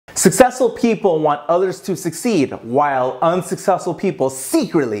Successful people want others to succeed, while unsuccessful people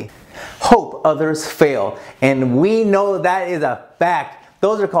secretly hope others fail. And we know that is a fact.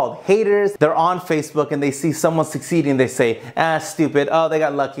 Those are called haters. They're on Facebook and they see someone succeeding. They say, ah, stupid. Oh, they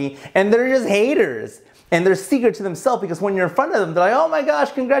got lucky. And they're just haters. And they're secret to themselves because when you're in front of them, they're like, oh my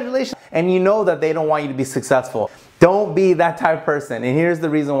gosh, congratulations. And you know that they don't want you to be successful. Don't be that type of person. And here's the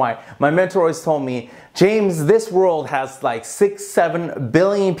reason why. My mentor always told me, James, this world has like 6-7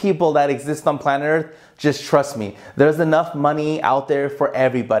 billion people that exist on planet Earth. Just trust me. There's enough money out there for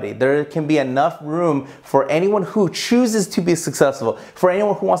everybody. There can be enough room for anyone who chooses to be successful. For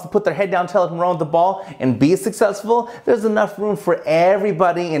anyone who wants to put their head down, tell them run with the ball and be successful. There's enough room for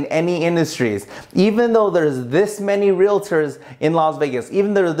everybody in any industries. Even though there's this many realtors in Las Vegas,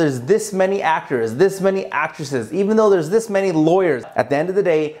 even though there's this many actors, this many actresses, even though there's this many lawyers, at the end of the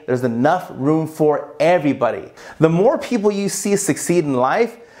day, there's enough room for everybody. The more people you see succeed in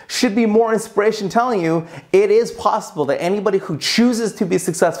life should be more inspiration telling you it is possible that anybody who chooses to be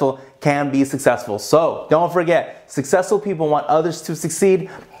successful can be successful. So don't forget, successful people want others to succeed.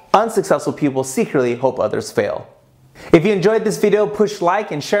 Unsuccessful people secretly hope others fail. If you enjoyed this video, push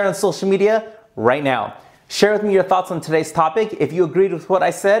like and share on social media right now. Share with me your thoughts on today's topic. If you agreed with what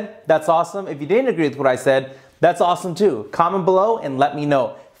I said, that's awesome. If you didn't agree with what I said, that's awesome too. Comment below and let me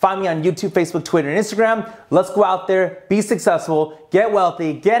know. Find me on YouTube, Facebook, Twitter, and Instagram. Let's go out there, be successful, get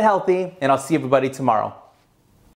wealthy, get healthy, and I'll see everybody tomorrow.